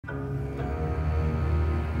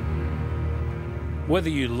Whether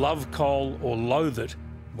you love coal or loathe it,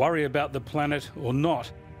 worry about the planet or not,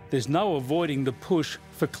 there's no avoiding the push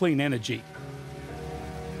for clean energy.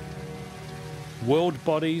 World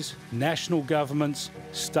bodies, national governments,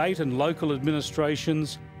 state and local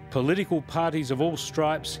administrations, political parties of all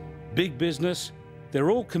stripes, big business,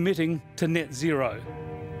 they're all committing to net zero.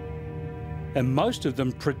 And most of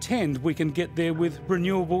them pretend we can get there with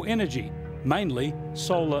renewable energy, mainly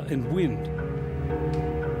solar and wind.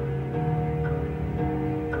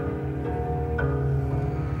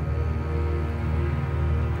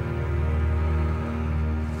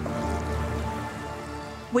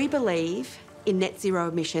 We believe in net zero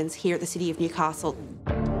emissions here at the City of Newcastle.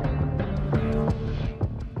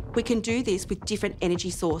 We can do this with different energy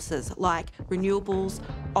sources like renewables,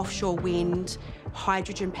 offshore wind,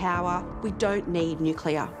 hydrogen power. We don't need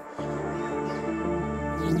nuclear.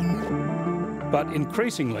 But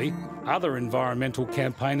increasingly, other environmental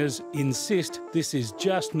campaigners insist this is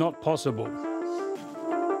just not possible.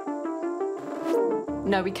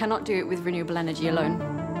 No, we cannot do it with renewable energy alone.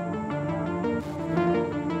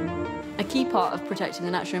 A key part of protecting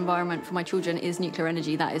the natural environment for my children is nuclear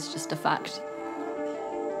energy. That is just a fact.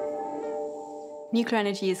 Nuclear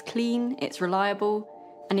energy is clean, it's reliable,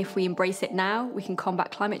 and if we embrace it now, we can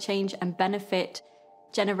combat climate change and benefit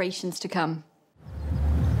generations to come.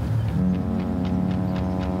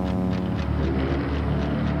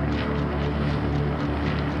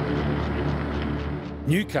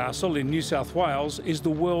 Newcastle in New South Wales is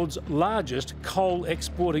the world's largest coal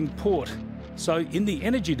exporting port. So in the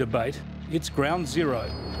energy debate, it's ground zero.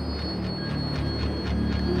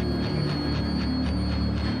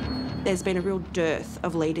 There's been a real dearth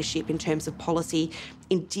of leadership in terms of policy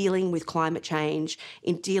in dealing with climate change,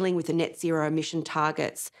 in dealing with the net zero emission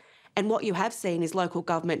targets. And what you have seen is local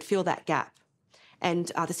government fill that gap.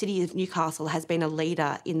 And the City of Newcastle has been a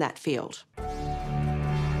leader in that field.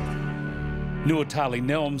 Nuatali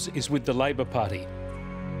Nelms is with the Labor Party.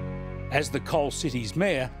 As the Coal City's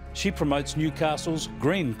mayor, she promotes Newcastle's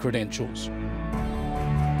green credentials.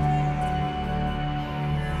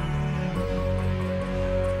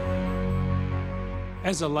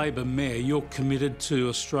 As a Labor mayor, you're committed to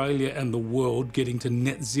Australia and the world getting to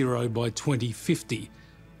net zero by 2050,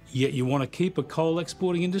 yet you want to keep a coal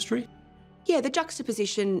exporting industry? Yeah, the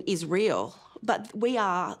juxtaposition is real, but we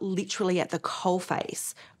are literally at the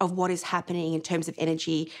coalface of what is happening in terms of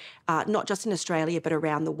energy, not just in Australia, but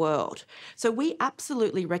around the world. So we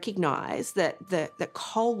absolutely recognise that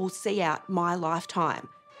coal will see out my lifetime.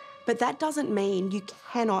 But that doesn't mean you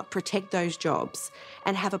cannot protect those jobs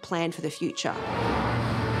and have a plan for the future.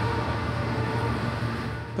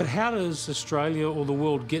 But how does Australia or the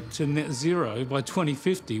world get to net zero by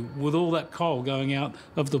 2050 with all that coal going out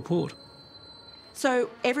of the port? So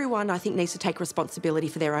everyone, I think, needs to take responsibility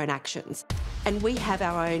for their own actions. And we have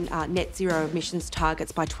our own net zero emissions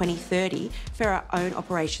targets by 2030 for our own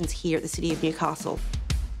operations here at the City of Newcastle.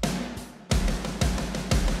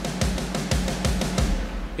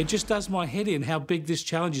 It just does my head in how big this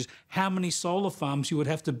challenge is, how many solar farms you would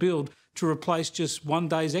have to build to replace just one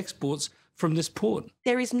day's exports from this port.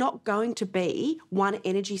 There is not going to be one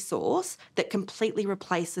energy source that completely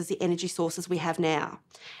replaces the energy sources we have now.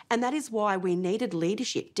 And that is why we needed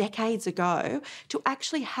leadership decades ago to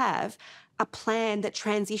actually have a plan that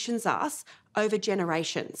transitions us over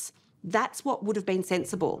generations. That's what would have been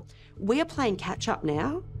sensible. We are playing catch up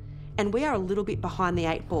now, and we are a little bit behind the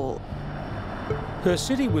 8 ball. Her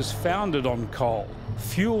city was founded on coal,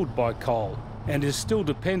 fuelled by coal, and is still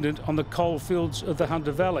dependent on the coal fields of the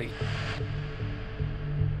Hunter Valley.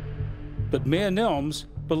 But Mayor Nelms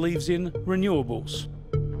believes in renewables.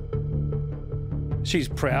 She's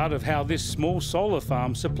proud of how this small solar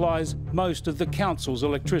farm supplies most of the council's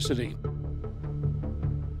electricity.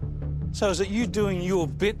 So is it you doing your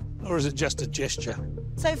bit, or is it just a gesture?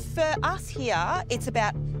 So for us here, it's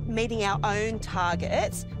about meeting our own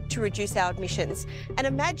targets to reduce our emissions. And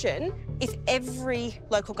imagine if every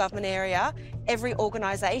local government area, every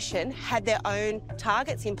organisation had their own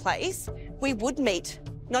targets in place, we would meet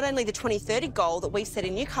not only the 2030 goal that we've set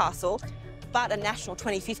in Newcastle, but a national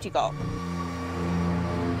 2050 goal.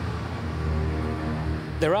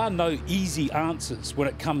 There are no easy answers when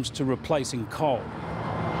it comes to replacing coal.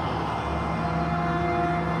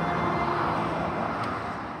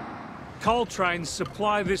 Coal trains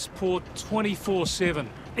supply this port 24/7.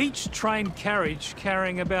 Each train carriage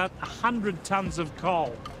carrying about 100 tonnes of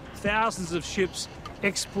coal. Thousands of ships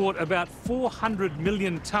export about 400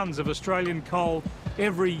 million tonnes of Australian coal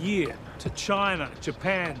every year to China,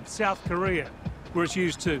 Japan, South Korea, where it's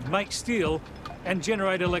used to make steel and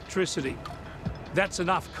generate electricity. That's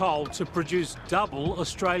enough coal to produce double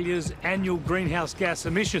Australia's annual greenhouse gas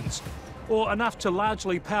emissions, or enough to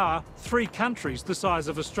largely power 3 countries the size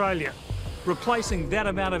of Australia. Replacing that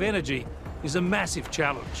amount of energy is a massive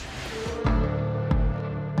challenge.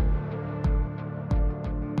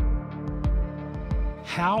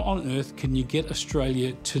 How on earth can you get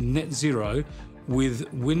Australia to net zero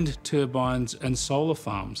with wind turbines and solar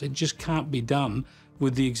farms? It just can't be done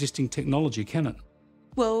with the existing technology, can it?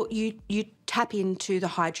 Well, you tap into the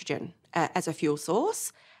hydrogen as a fuel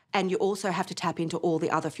source, and you also have to tap into all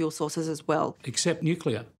the other fuel sources as well. Except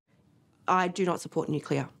nuclear. I do not support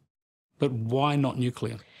nuclear. But why not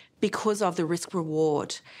nuclear? Because of the risk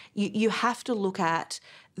reward. You have to look at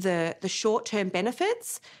the short-term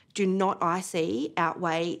benefits do not, I see,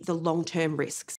 outweigh the long-term risks.